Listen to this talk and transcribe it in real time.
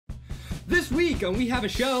This week on We Have a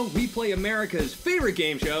Show, we play America's favorite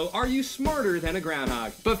game show, Are You Smarter Than a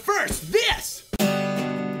Groundhog? But first, this!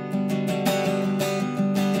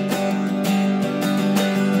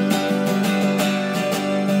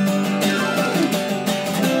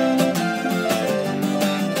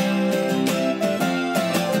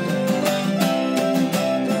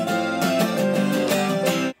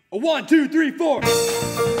 A 1, 2, 3, 4. We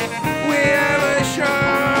have a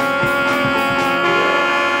show!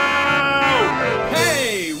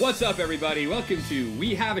 Hey, what's up, everybody? Welcome to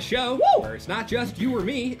We Have a Show, where it's not just you or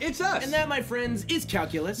me, it's us. And that, my friends, is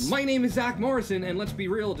calculus. My name is Zack Morrison, and let's be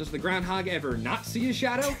real, does the groundhog ever not see his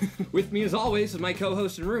shadow? With me, as always, is my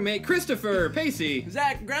co-host and roommate, Christopher Pasi.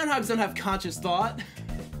 Zack, groundhogs don't have conscious thought.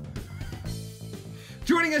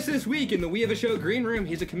 Joining us this week in the We Have a Show green room,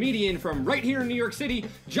 he's a comedian from right here in New York City,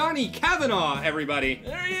 Johnny Kavanagh, everybody.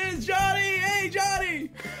 There he is, Johnny! Hey, Johnny!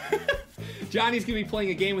 Johnny's going to be playing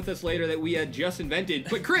a game with us later that we had just invented.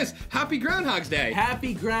 But Chris, happy Groundhog's Day.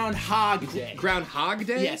 Happy Groundhog Day. Groundhog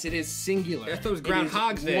Day? Yes, it is singular. I thought it was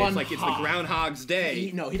Groundhog's Day. It's like it's the Groundhog's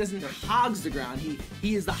Day. No, he doesn't hogs the ground. He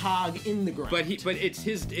is the hog in the ground. But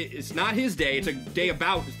it's not his day. It's a day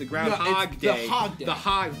about. It's the Groundhog Day. The hog day. The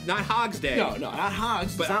hog, not Hog's Day. No, not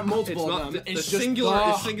hogs. It's not multiple of them. It's just singular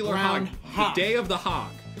hog. hog. The day of the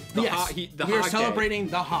hog. We are celebrating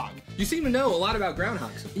the hog. You seem to know a lot about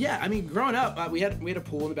groundhogs. Yeah, I mean, growing up, we had a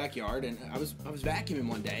pool in the backyard, and I was vacuuming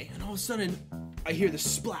one day, and all of a sudden, I hear this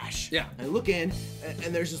splash. Yeah. And I look in,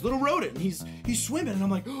 and there's this little rodent, and he's swimming, and I'm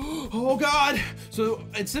like, oh God! So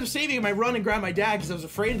instead of saving him, I run and grab my dad because I was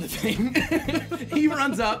afraid of the thing. He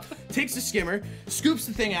runs up, takes the skimmer, scoops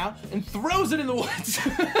the thing out, and throws it in the woods.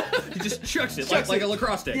 He just chucks it like a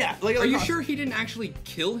lacrosse stick. Yeah, like a Are you lacrosse. sure he didn't actually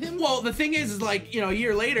kill him? Well, the thing is like, a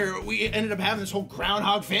year later, we ended up having this whole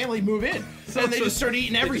groundhog family move in, and they just started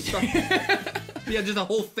eating everything. Yeah, just a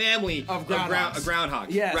whole family of groundhogs.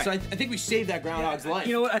 Yeah, right. so I think we saved that groundhog's life.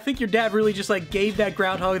 You know what? I think your dad really just like gave that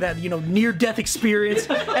groundhog that near-death experience,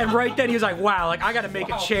 and right then he was like, "Wow, like I got to make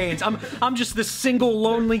a change. I'm just this single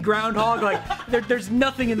lonely groundhog. Like there's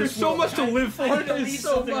nothing in this There's so world. much to live for. I need to There's leave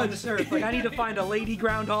so something on much. this earth. Like I need to find a lady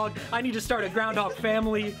groundhog. I need to start a groundhog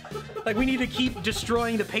family. Like we need to keep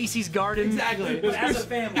destroying the Pacey's garden. Exactly. As a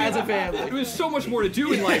family. As a family. There's so much more to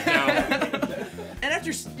do in life now. And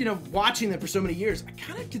after watching them for so many years, I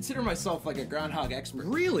kind of consider myself like a groundhog expert.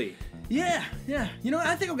 Really? Yeah. You know what?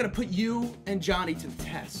 I think I'm gonna put you and Johnny to the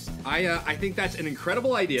test. I think that's an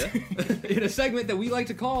incredible idea in a segment that we like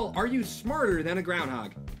to call Are You Smarter Than a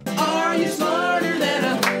Groundhog? Are you smarter than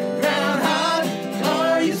a groundhog?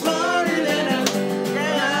 Are you smarter than a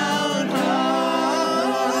groundhog?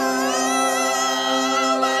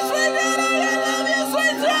 My sweet groundhog, I love you,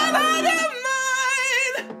 sweet groundhog of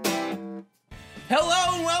mine. Hello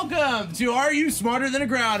and welcome to Are You Smarter Than a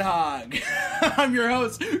Groundhog? I'm your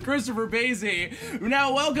host, Christopher Pasi.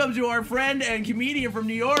 Now welcome to our friend and comedian from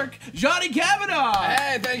New York, Johnny Kavanagh.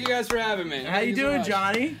 Hey, thank you guys for having me. How you doing,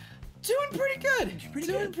 Johnny? Doing pretty good.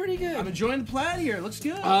 Doing pretty good. I'm enjoying the plaid here. Looks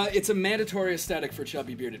good. It's a mandatory aesthetic for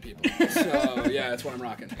chubby bearded people. So yeah, that's what I'm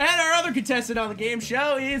rocking. And our other contestant on the game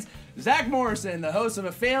show is Zack Morrison, the host of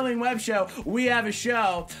a failing web show, We Have a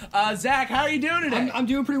Show. Zack, how are you doing today? I'm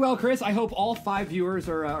doing pretty well, Chris. I hope all 5 viewers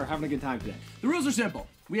are having a good time today. The rules are simple.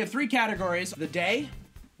 We have 3 categories: the day,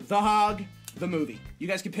 the hog, the movie. You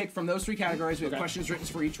guys can pick from those 3 categories. We have questions written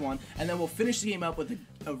for each one, and then we'll finish the game up with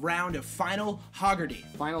a round of Final Hoggerty.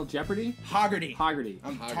 Final Jeopardy? Hoggerty. Hoggerty.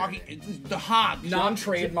 I'm talking it's the hog.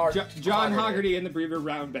 Non-trademark. John Hoggerty in the Breeder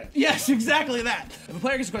Round Bet. Yes, exactly that. If a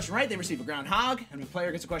player gets a question right, they receive a groundhog, and if a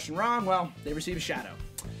player gets a question wrong, well, they receive a shadow.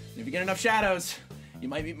 And if you get enough shadows, you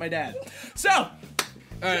might meet my dad. So, All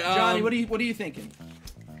right, Johnny, what are you thinking?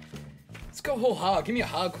 Let's go whole hog. Give me a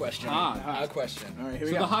hog question. Hog question. All right, here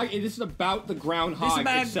So we the go. hog, this is about the groundhog This is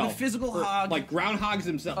about itself. the physical hog. Like groundhogs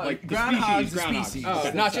themselves. Like the groundhogs, species the groundhogs. species. Oh,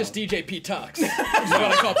 Okay. not just DJ Pete Tux. This is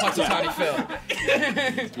what I call Puxatani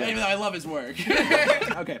Phil. Even though I love his work.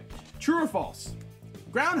 Okay, true or false?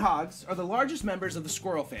 Groundhogs are the largest members of the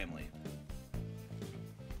squirrel family.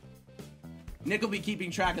 Nick will be keeping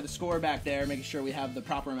track of the score back there, making sure we have the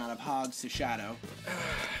proper amount of hogs to shadow.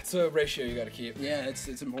 It's a ratio you got to keep. Yeah, it's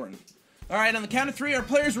important. All right, on the count of 3, our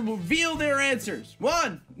players will reveal their answers.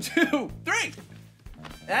 1, 2, 3.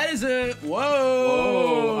 That is a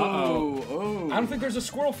whoa. Uh-oh. Oh. I don't think there's a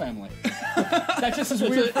squirrel family. That's just as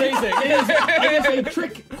weird phrasing. It is a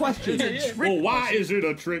trick question. Well, why is it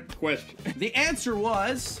a trick question? The answer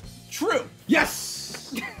was true.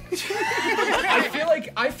 Yes!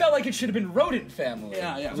 I felt like it should have been rodent family.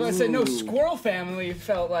 Yeah. So I said no, squirrel family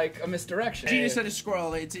felt like a misdirection. She just said a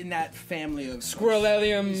squirrel. It's in that family of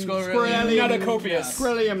Squirrelium Nutacopius.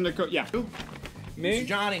 Yeah. Me? Mr.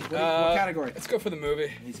 Johnny, what category? Let's go for the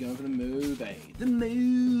movie. He's going for the movie. The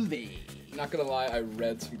movie. Not gonna lie, I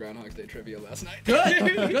read some Groundhog Day trivia last night.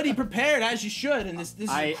 Good. He prepared as you should in this is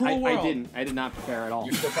a cruel world. I did not prepare at all.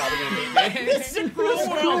 You're still probably gonna beat me. This is a cruel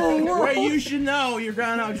world where you should know your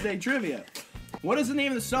Groundhog Day trivia. What is the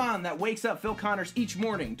name of the song that wakes up Phil Connors each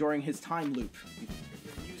morning during his time loop?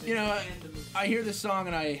 You know, I hear this song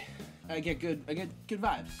and I get good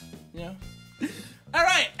vibes. You know. All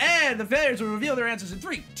right, and the failures will reveal their answers in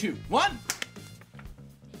 3, 2, 1.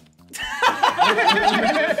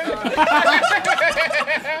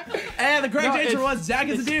 And the correct answer was Zack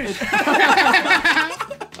is a douche.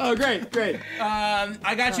 Oh, great.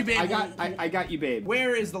 I got you, babe. I got you, babe.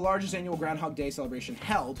 Where is the largest annual Groundhog Day celebration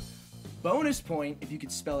held? Bonus point if you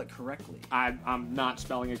could spell it correctly. I'm not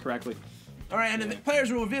spelling it correctly. All right, and the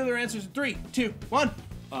players will reveal their answers in 3, 2, 1.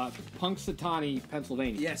 Punxsutawney,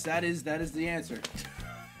 Pennsylvania. Yes, that is the answer.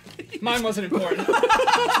 Mine wasn't important.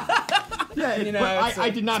 Yeah, You know, but I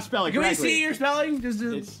did not spell it Can we correctly. see your spelling just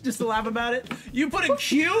to laugh about it? You put a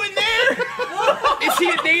Q in there? Is he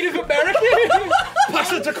a Native American?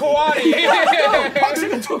 Punxsutawney.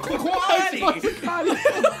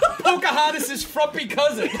 Pocahontas' frumpy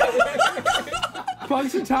cousin.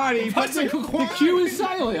 Punxsutawney, but the Q is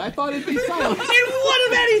silent. I thought it'd be silent. In what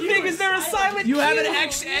of anything is there a silent Q? You have an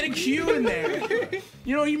X and a Q in there.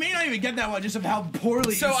 You know, you may not even get that one just of how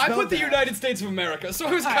poorly So you I spelled put the that. United States of America, so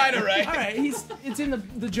it was kind of right. All right, it's in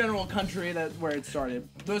the general country where it started.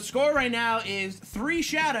 The score right now is 3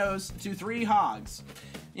 shadows to 3 hogs.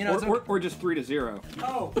 You know, Or just 3-0.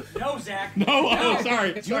 Oh, no, Zach.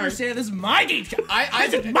 Sorry. do you understand? This is my game show.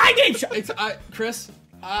 This is my game show. Chris,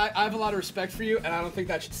 I have a lot of respect for you, and I don't think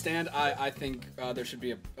that should stand. I think there should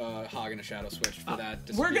be a hog and a shadow switch for that.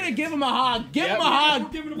 We're gonna give him a hog. Give Yep. him a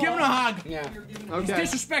hog. Give him a Give him a hog. Yeah. He's Okay.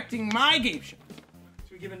 disrespecting my game show.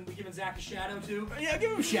 So we giving Zach a shadow too? Yeah,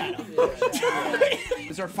 give him a shadow.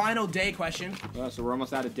 This is our final day question. So we're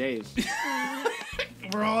almost out of days.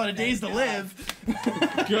 We're all out of days to live.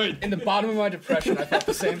 Good. In the bottom of my depression, I thought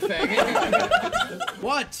the same thing.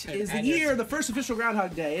 What is the year of the first official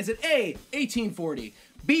Groundhog Day? Is it A, 1840,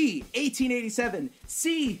 B, 1887,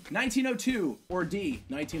 C, 1902, or D,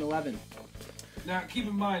 1911? Now, keep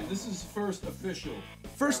in mind, this is first official.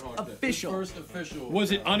 First Groundhog Day. official. First official.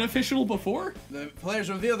 Was it unofficial before? The players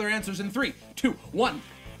reveal their answers in 3, 2, 1.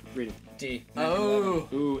 Read it. D. Oh.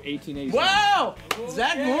 Ooh, 1887. Wow!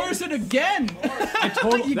 Zach Morrison again. I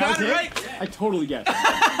totally You got it right. I totally guessed.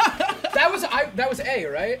 That was A,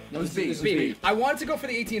 right? That was B. B. I wanted to go for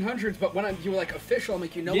the 1800s, but when you were like official, I'm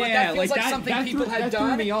like, you know what? Yeah, That feels like like that- something that people threw- had that threw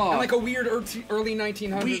done. me off. And like a weird early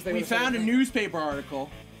 1900s. We they would've found a said- newspaper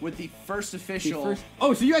article with the first official.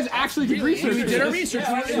 Oh, so you guys actually did research? We for did our this? research.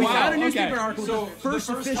 Yeah, We wow, found a okay. newspaper article So, with the first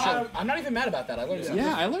the first official. time- I'm not even mad about that. I learned something.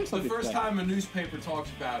 Yeah, I learned The something. first today. time a newspaper talks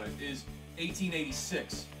about it is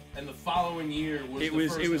 1886, and the following year was It the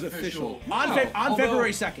was- first it was official. On Although-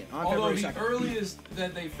 February 2nd. On Although February the 2nd. earliest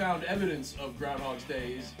that they found evidence of Groundhog's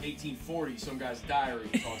Day is 1840. Some guy's diary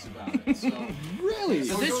talks about it. So Really?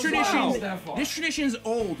 So it this goes tradition, that far. this tradition's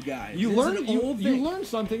old, guys. You This learn is an old you thing. learn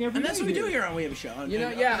something every day. And that's what we do here on We Have a Show. You know,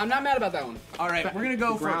 yeah, I'm not mad about that one. All right, we're gonna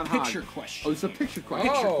go for a Groundhog. picture Oh, question. it's a picture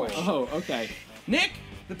question. Oh. question. Oh, okay. Nick,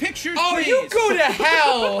 the pictures, Oh, please. you go to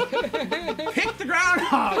hell! Pick the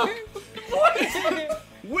groundhog.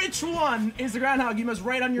 Which one is the groundhog? You must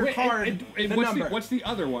write on your card and the what's number. what's the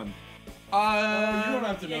other one? you don't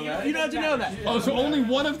have to know that. You don't have to know that. Oh, so only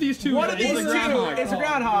one of these two One of is these the two groundhog. is a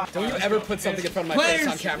groundhog. Don't you ever put something in front of my face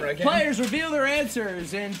on camera again. Players reveal their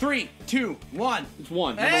answers in 3, 2, 1. It's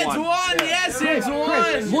one. number It's one. one. Yes, it's Chris,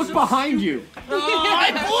 one. look behind you. Oh,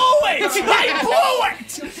 I blew it. I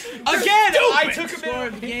blew it. Again, I took a Score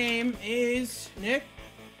minute. of the game is Nick.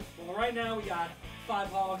 Well, right now we got 5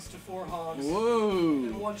 hogs to 4 hogs. Whoa.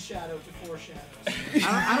 And 1 shadow to 4 shadows.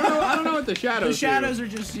 I don't know what the shadows The shadows do. are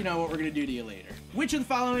just, you know, what we're gonna do to you later. Which of the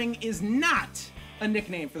following is not a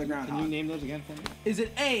nickname for the Can you groundhog? name those again for me? Is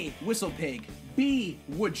it A, whistle pig, B,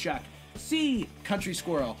 woodchuck, C, country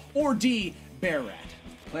squirrel, or D, bear rat?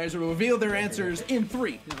 Players will reveal their answers in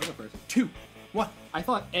 3, I'll go first. 2, 1. I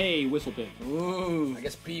thought A, whistle pig. Ooh. I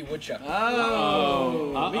guess B, woodchuck.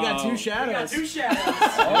 Oh. We got 2 We got shadows. 2 shadows.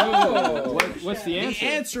 Oh. What's the The answer?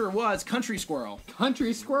 answer was country squirrel.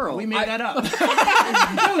 Country squirrel. We made that up.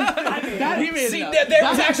 We made See, it up. there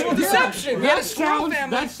was actual deception. We had a squirrel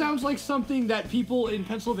family. That sounds like something that people in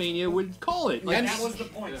Pennsylvania would call it. Like, And That was the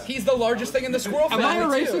point. he's the largest thing in the squirrel am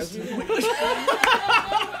family, I a too. racist?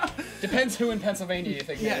 Depends who in Pennsylvania you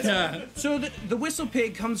think it is. Yes. So the whistle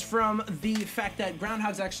pig comes from the fact that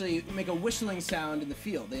groundhogs actually make a whistling sound in the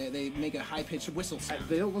field. They make a high-pitched whistle sound.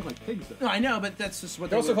 They don't look like pigs, though. No, I know, but that's just what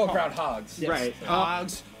They're also were called groundhogs. Yes. Right.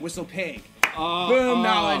 Hogs, whistle pig. Boom,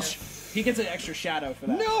 knowledge. He gets an extra shadow for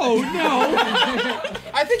that. No.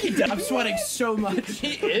 I think he does. I'm sweating so much.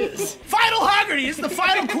 He is. Final Hoggerty is the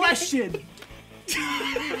final question.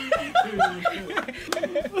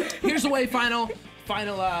 Here's the way final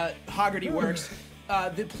Hoggerty works.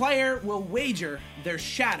 The player will wager their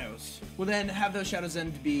shadows. Will then have those shadows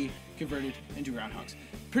then be converted into groundhogs.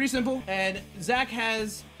 Pretty simple. And Zack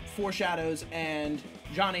has 4 shadows, and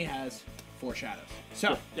Johnny has 4 shadows.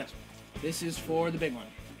 So, Yes. this is for the big one.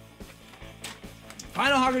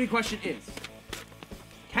 Final Hoggerty question is,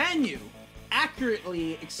 can you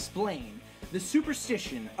accurately explain the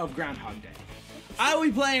superstition of Groundhog Day? I will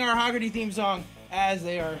be playing our Hoggerty theme song as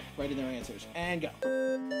they are writing their answers. And go.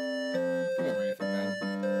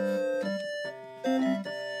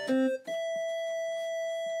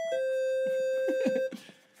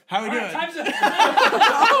 How are we doing?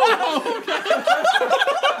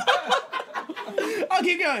 I'll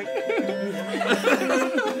keep going.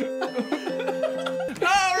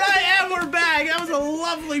 All right, and we're back. That was a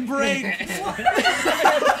lovely break.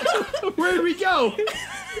 Where did we go?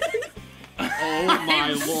 Oh my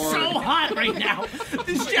lord. So hot right now.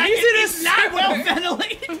 This jacket is not well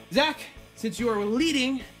ventilated. Zach, since you are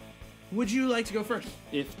leading, would you like to go first?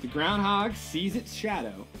 If the groundhog sees its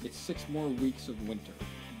shadow, it's 6 more weeks of winter.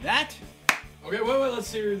 That. Okay, wait,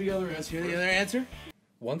 let's hear the other answer. Let's hear the other answer.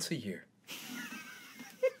 Once a year,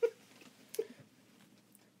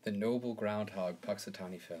 the noble groundhog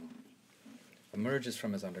Puxatani Phil emerges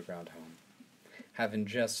from his underground home, having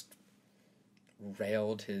just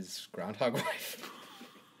railed his groundhog wife.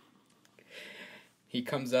 He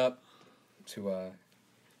comes up to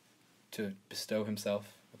bestow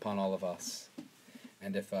himself upon all of us,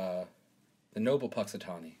 and if the noble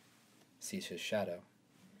Puxatani sees his shadow,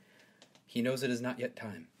 he knows it is not yet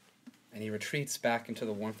time, and he retreats back into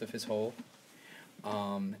the warmth of his hole.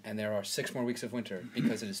 And there are 6 more weeks of winter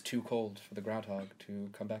because it is too cold for the groundhog to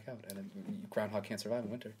come back out, and a groundhog can't survive in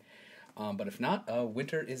winter. But if not,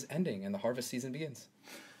 winter is ending and the harvest season begins.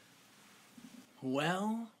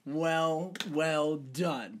 Well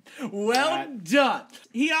done. Well done.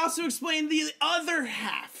 He also explained the other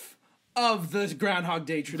half of the Groundhog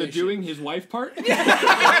Day tradition. The doing his wife part? Exactly.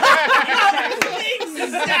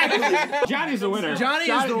 Johnny's the winner. Johnny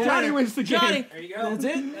is the winner. Johnny wins the game. Johnny. There you go. That's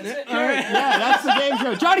it? That's it? All right. Yeah, that's the game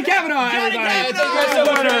show. Johnny Kavanagh, everybody.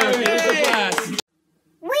 Kavanagh. Winner.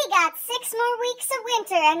 We got 6 more weeks of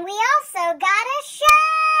winter, and we also got a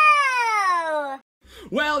show!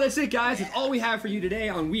 Well, that's it, guys. That's all we have for you today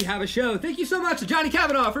on We Have a Show. Thank you so much to Johnny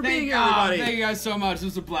Kavanagh for being here, everybody. Thank you guys so much. This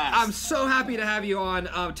was a blast. I'm so happy to have you on.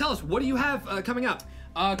 Tell us, what do you have coming up?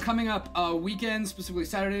 Coming up weekends, specifically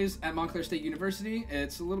Saturdays at Montclair State University.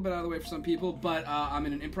 It's a little bit out of the way for some people, but I'm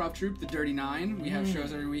in an improv troupe, the Dirty Nine. We have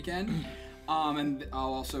shows every weekend. And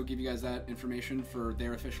I'll also give you guys that information for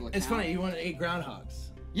their official account. It's funny, you wanted 8 groundhogs.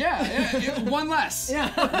 Yeah, one less. Yeah.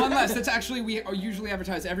 One less. That's actually, we usually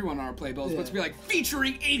advertise everyone on our playbills, but it's be like,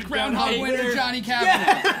 featuring 8 Groundhog winner Johnny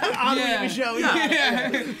Kavanagh. On the show,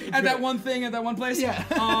 At that one thing, at that one place. Yeah.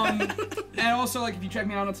 And also, like, if you check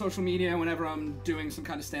me out on social media, whenever I'm doing some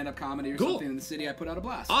kind of stand-up comedy or Cool. something in the city, I put out a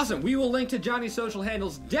blast. Awesome. We will link to Johnny's social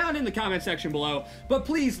handles down in the comment section below. But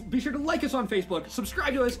please be sure to like us on Facebook,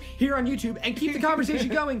 subscribe to us here on YouTube, and keep the conversation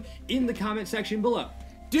going in the comment section below.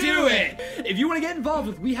 Do it! If you want to get involved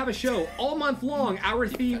with We Have a Show all month long, our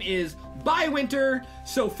theme is By Winter.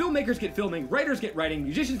 So filmmakers get filming, writers get writing,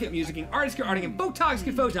 musicians get musicking, artists get arting, and photogs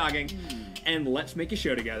get photogging. And let's make a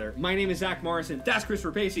show together. My name is Zack Morrison. That's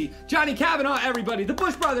Christopher Pasi. Johnny Kavanagh, everybody. The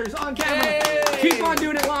Busch Brothers on camera. Hey! Keep on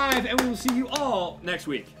doing it live, and we will see you all next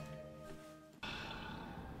week.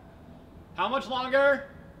 How much longer?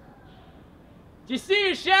 Do you see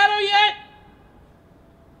your shadow yet?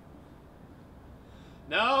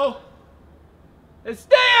 No? Then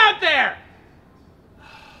stay out there!